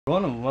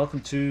Everyone, and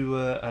welcome to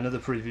another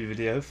preview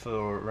video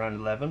for round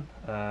 11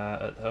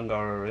 at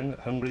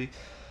Hungary.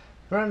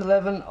 Round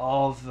 11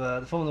 of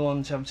the Formula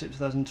 1 Championship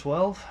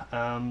 2012.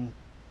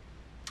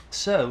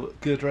 So,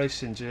 good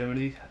race in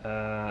Germany.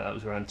 That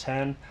was round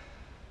 10.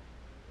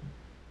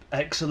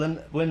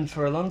 Excellent win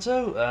for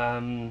Alonso.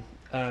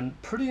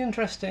 And pretty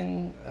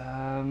interesting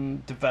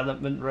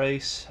development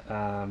race.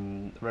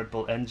 Red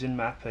Bull engine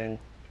mapping.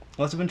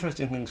 Lots of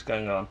interesting things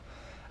going on.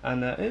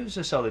 And it was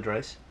a solid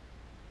race.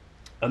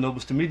 And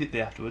almost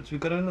immediately afterwards, we've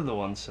got another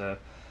one. So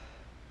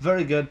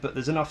very good, but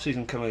there's an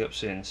off-season coming up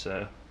soon,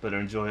 so better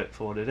enjoy it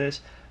for what it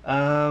is.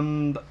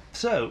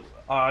 So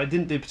I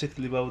didn't do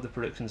particularly well with the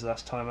predictions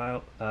last time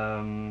out.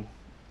 I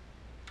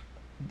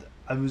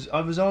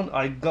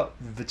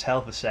got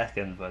Vettel for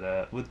second,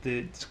 but with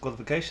the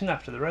disqualification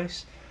after the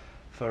race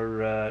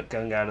for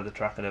going out of the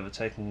track and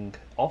overtaking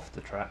off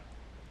the track,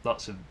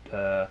 lots of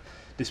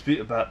dispute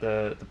about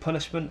the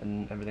punishment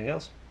and everything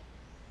else.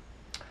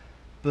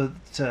 But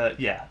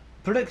yeah.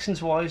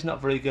 Predictions wise, not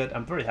very good.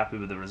 I'm very happy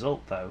with the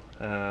result though.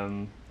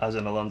 As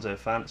an Alonso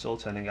fan, it's all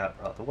turning out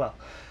rather well.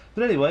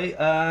 But anyway,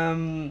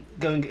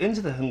 going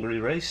into the Hungary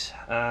race,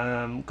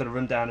 going to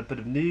run down a bit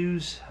of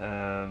news,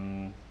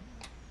 some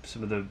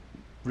of the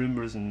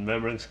rumours and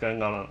murmurings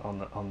going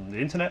on the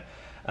internet,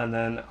 and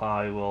then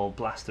I will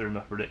blast through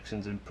my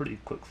predictions in pretty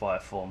quick fire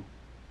form.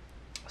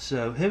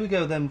 So here we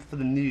go then for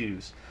the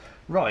news.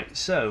 Right,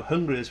 so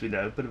Hungary, as we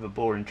know, a bit of a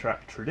boring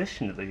track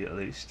traditionally, at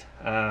least.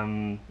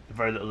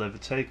 Very little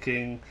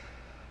overtaking.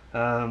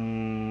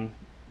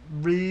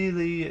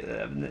 Really,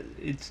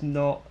 it's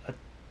not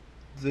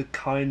the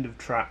kind of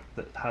track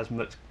that has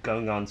much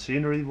going on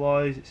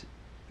scenery-wise.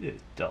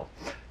 It's dull.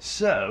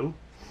 So,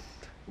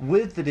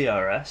 with the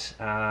DRS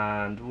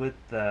and with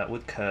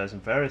KERS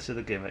and various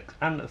other gimmicks,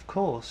 and of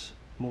course,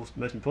 most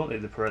importantly,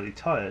 the Pirelli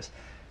tyres,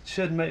 it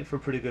should make for a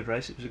pretty good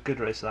race. It was a good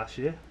race last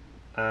year,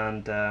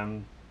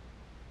 and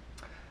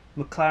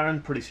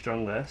McLaren pretty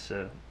strong there,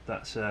 so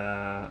that's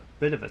a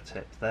bit of a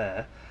tip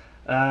there.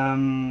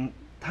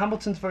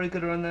 Hamilton's very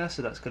good around there,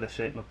 so that's going to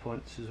shape my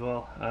points as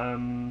well.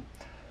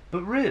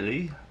 But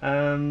really,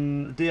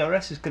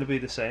 DRS is going to be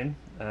the same.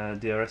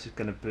 DRS is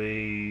going to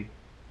be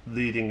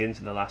leading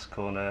into the last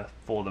corner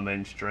for the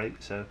main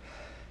straight, so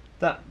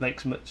that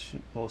makes much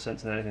more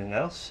sense than anything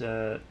else.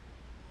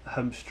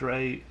 Home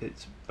straight,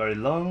 it's very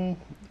long,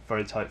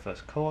 very tight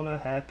first corner,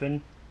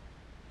 hairpin.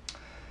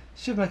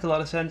 Should make a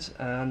lot of sense,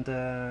 and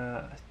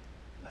I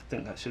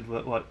think that should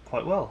work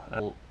quite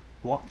well.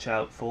 Watch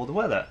out for the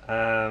weather.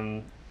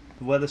 The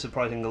weather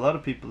surprising a lot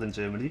of people in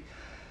Germany.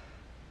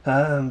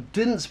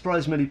 Didn't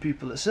surprise many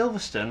people at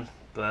Silverstone,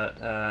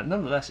 but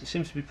nonetheless, it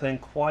seems to be playing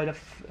quite a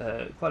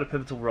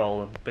pivotal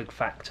role and big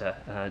factor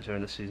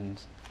during the season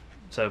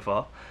so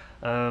far.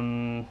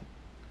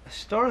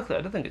 Historically,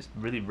 I don't think it's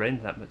really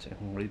rained that much in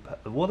Hungary,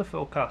 but the weather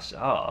forecasts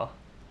are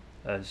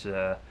as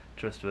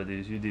trustworthy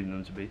as you deem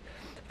them to be.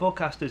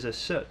 Forecasters are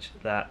such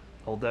that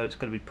although it's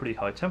going to be pretty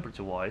high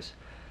temperature wise,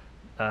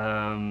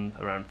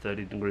 around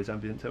 30 degrees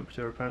ambient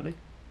temperature apparently,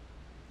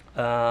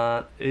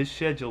 is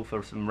scheduled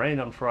for some rain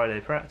on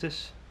Friday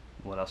practice.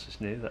 What else is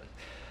new? That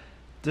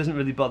doesn't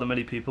really bother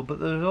many people,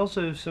 but there's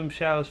also some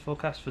showers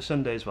forecast for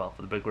Sunday as well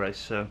for the big race,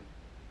 so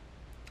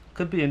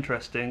could be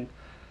interesting.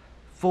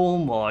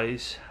 Form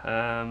wise,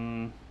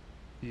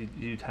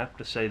 you'd have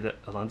to say that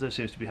Alonso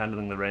seems to be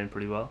handling the rain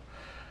pretty well.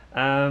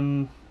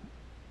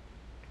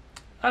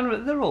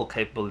 And they're all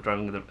capable of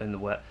driving in the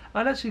wet.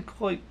 I'd actually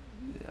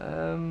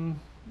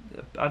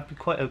I'd be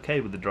quite okay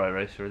with the dry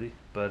race really,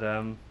 but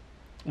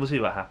we'll see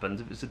what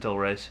happens. If it's a dull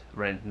race,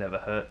 rain never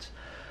hurts.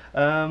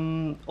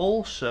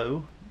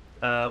 Also,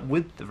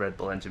 with the Red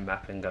Bull engine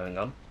mapping going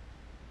on,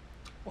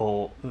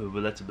 or we're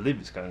led to believe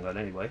it's going on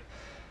anyway,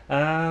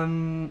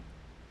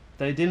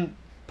 they didn't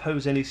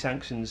pose any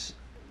sanctions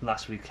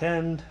last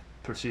weekend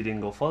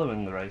preceding or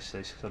following the race.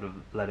 They sort of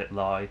let it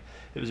lie.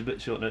 It was a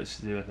bit short notice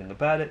to do anything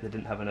about it. They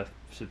didn't have enough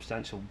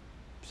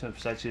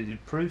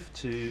substantiated proof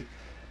to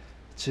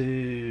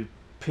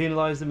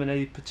penalise them in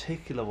any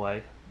particular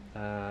way,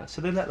 so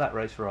they let that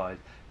race ride.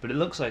 But it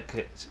looks like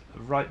it's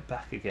right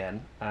back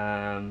again.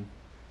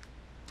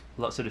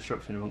 Lots of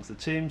disruption amongst the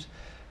teams,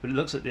 but it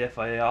looks like the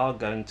FIA are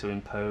going to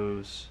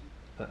impose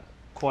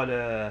quite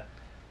a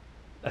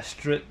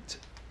strict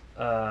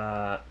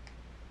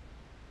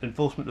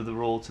enforcement of the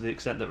rule, to the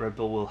extent that Red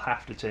Bull will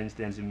have to change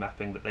the engine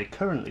mapping that they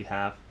currently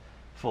have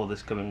for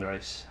this coming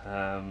race.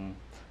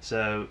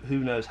 So who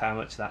knows how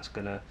much that's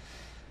going to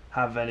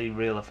have any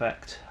real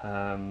effect.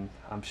 I'm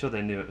sure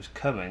they knew it was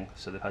coming,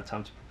 so they've had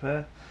time to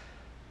prepare.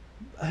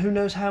 Who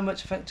knows how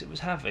much effect it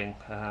was having,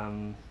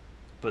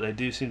 but they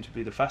do seem to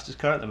be the fastest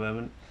car at the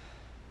moment,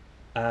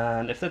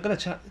 and if they're going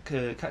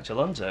to catch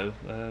Alonso,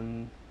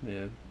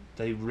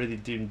 they really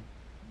do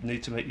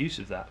need to make use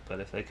of that. But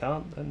if they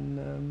can't,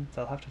 then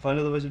they'll have to find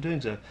other ways of doing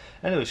so.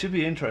 Anyway, it should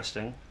be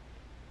interesting.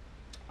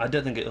 I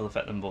don't think it'll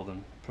affect them more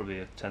than probably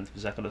a tenth of a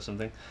second or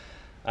something,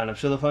 and I'm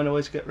sure they'll find a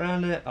way to get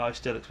around it. I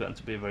still expect them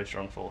to be a very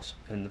strong force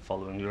in the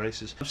following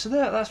races. So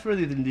that's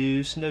really the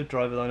news. No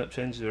driver lineup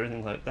changes or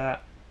anything like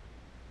that.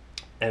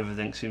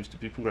 everything seems to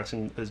be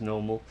progressing as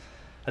normal.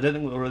 I don't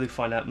think we'll really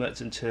find out much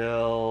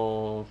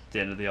until the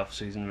end of the off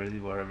season, really,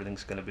 where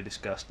everything's going to be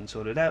discussed and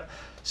sorted out.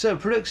 So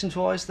predictions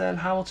wise, then,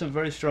 Hamilton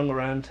very strong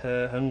around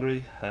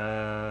Hungary.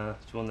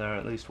 He's won there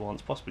at least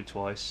once, possibly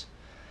twice.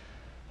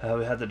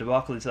 We had the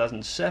debacle in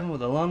 2007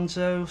 with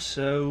Alonso,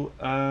 so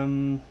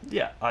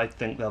yeah, I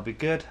think they'll be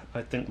good.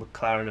 I think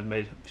McLaren have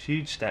made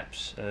huge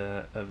steps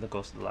over the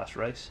course of the last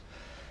race.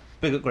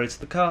 Big upgrades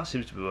to the car,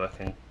 seems to be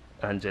working,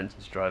 and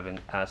Jensen's driving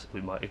as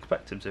we might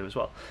expect him to as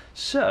well.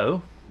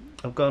 So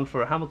I've gone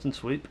for a Hamilton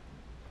sweep,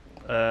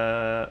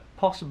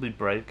 possibly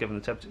brave given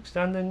the championship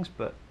standings,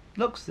 but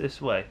looks this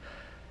way.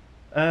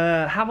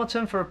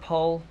 Hamilton for a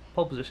pole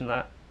position,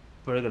 that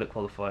very good at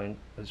qualifying,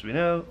 as we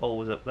know,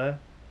 always up there.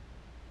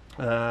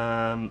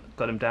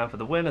 Got him down for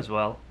the win as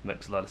well,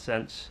 makes a lot of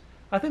sense.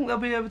 I think they'll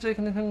be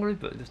overtaken in Hungary,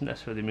 but it doesn't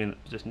necessarily mean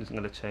that the position isn't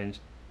going to change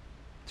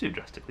too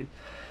drastically.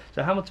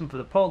 So Hamilton for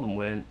the pole and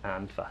win,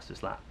 and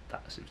fastest lap,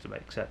 that seems to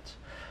make sense.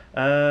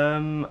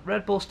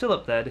 Red Bull still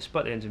up there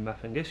despite the engine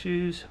mapping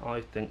issues.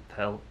 I think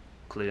they'll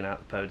clean out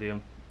the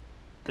podium.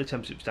 The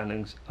championship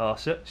standings are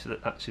such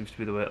that that seems to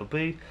be the way it'll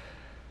be.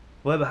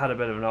 Webber had a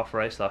bit of an off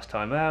race last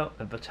time out,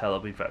 and Vettel will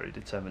be very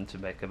determined to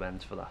make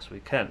amends for last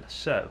weekend.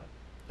 So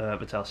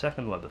Vettel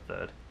second, Webber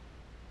third.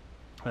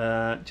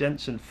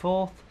 Jensen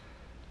fourth,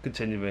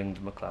 continuing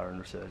the McLaren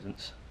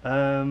resurgence.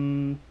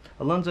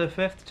 Alonso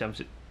fifth,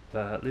 championship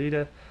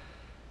leader.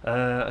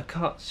 I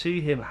can't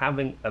see him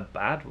having a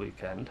bad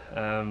weekend,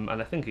 and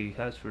I think he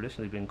has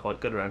traditionally been quite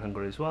good around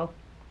Hungary as well.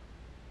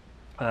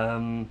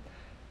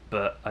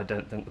 But I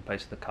don't think the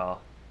pace of the car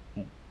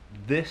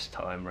this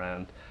time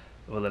round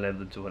will enable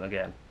them to win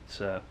again.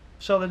 So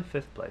solid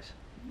fifth place.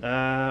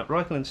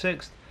 Raikkonen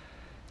sixth,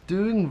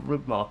 doing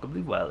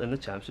remarkably well in the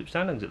championship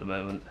standings at the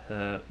moment.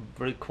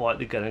 Very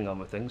quietly getting on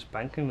with things,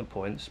 banking the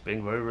points,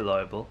 being very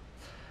reliable,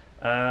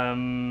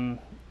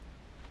 giving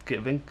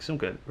some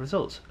good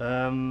results.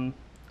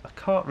 I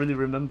can't really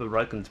remember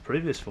Raikkonen's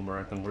previous form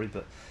around Hungary,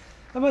 but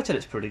I imagine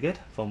it's pretty good.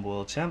 Former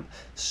world champ.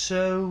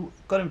 So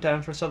got him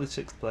down for a solid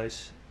sixth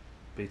place,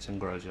 beating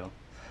Grosjean.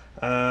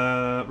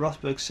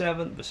 Rosberg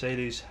seventh.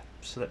 Mercedes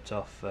slipped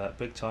off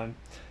big time.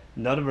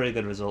 Not a very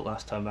good result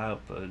last time out,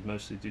 but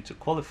mostly due to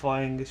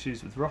qualifying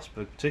issues with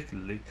Rosberg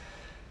particularly.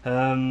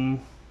 I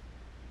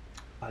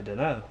don't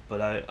know,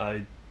 but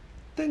I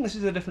think this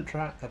is a different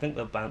track. I think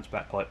they'll bounce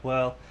back quite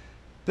well.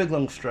 Big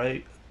long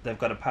straight. They've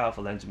got a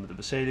powerful engine with the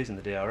Mercedes and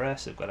the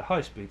DRS. They've got a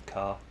high-speed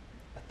car.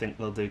 I think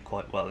they'll do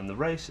quite well in the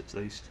race at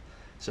least.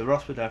 So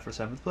Rosberg down for a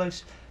seventh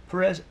place.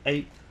 Perez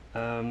eighth.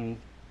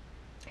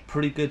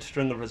 Pretty good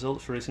string of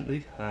results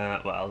recently.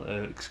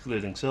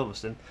 Excluding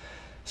Silverstone.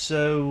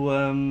 So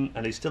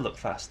and he still looked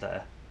fast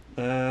there.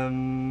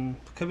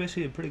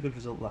 Kvyat a pretty good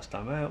result last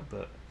time out,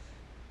 but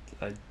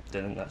I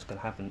don't think that's going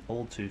to happen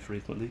all too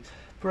frequently.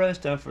 Perez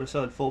down for a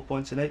solid 4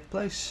 points in eighth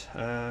place.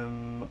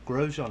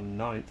 Grosjean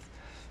ninth.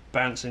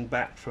 Bouncing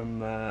back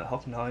from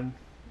Hockenheim.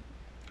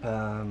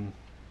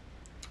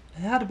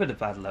 He had a bit of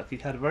bad luck. He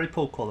had a very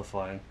poor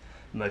qualifying,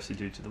 mostly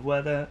due to the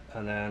weather,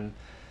 and then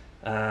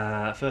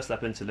first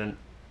lap incident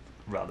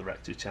rather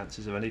wrecked his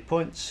chances of any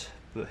points,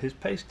 but his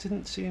pace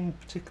didn't seem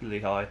particularly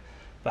high.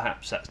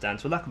 Perhaps that's down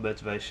to a lack of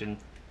motivation,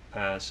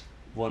 as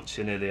once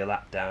you're nearly a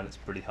lap down it's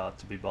pretty hard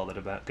to be bothered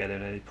about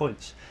getting any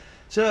points.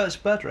 So it's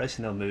bad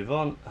racing, they'll move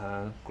on.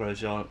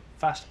 Grosjean,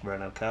 fast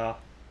Renault car.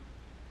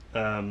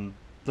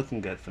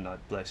 Looking good for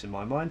ninth place in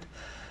my mind.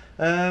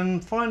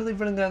 Finally,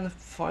 running down the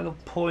final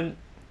point,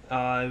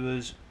 I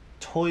was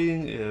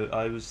toying.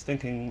 I was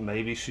thinking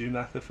maybe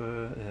Schumacher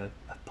for a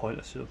point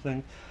or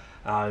something.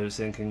 I was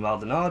thinking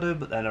Maldonado,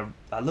 but then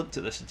I looked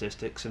at the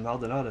statistics, and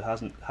Maldonado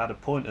hasn't had a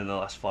point in the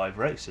last 5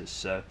 races.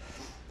 So,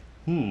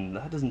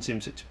 that doesn't seem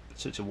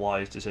such a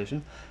wise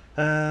decision.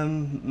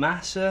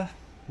 Massa,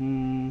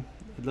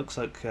 it looks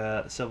like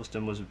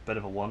Silverstone was a bit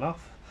of a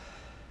one-off.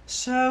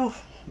 So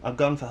I've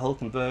gone for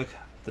Hulkenberg.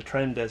 The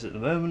trend is at the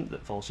moment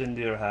that Force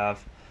India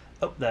have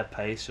upped their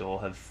pace,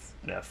 or have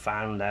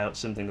found out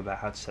something about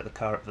how to set the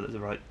car up for the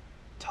right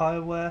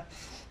tyre wear,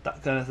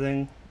 that kind of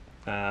thing.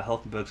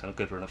 Hulkenberg's on a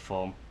good run of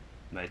form,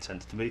 made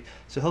sense to me.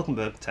 So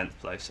Hulkenberg 10th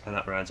place, and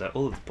that rounds out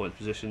all of the point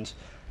positions.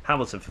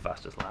 Hamilton for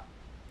fastest lap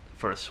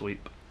for a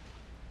sweep,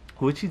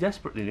 which he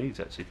desperately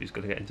needs actually if he's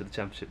going to get into the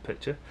championship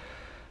picture.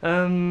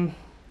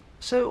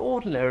 So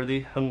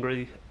ordinarily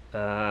Hungary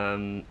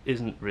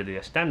isn't really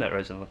a standout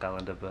race on the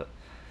calendar, but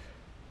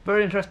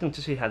very interesting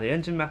to see how the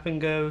engine mapping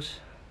goes.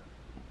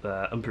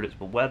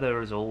 Unpredictable weather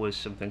is always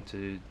something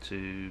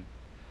to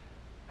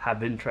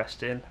have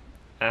interest in,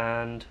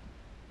 and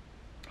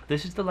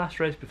this is the last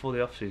race before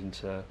the off season,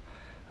 so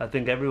I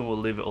think everyone will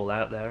leave it all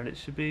out there, and it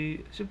should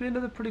be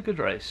another pretty good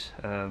race.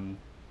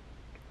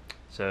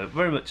 So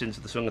very much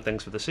into the swing of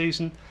things for the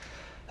season.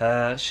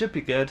 Should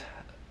be good.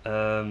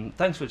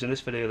 Thanks for watching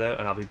this video though,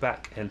 and I'll be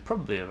back in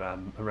probably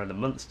around a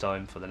month's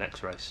time for the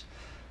next race,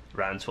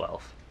 round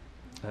 12.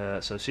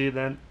 So see you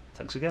then.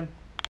 Thanks again.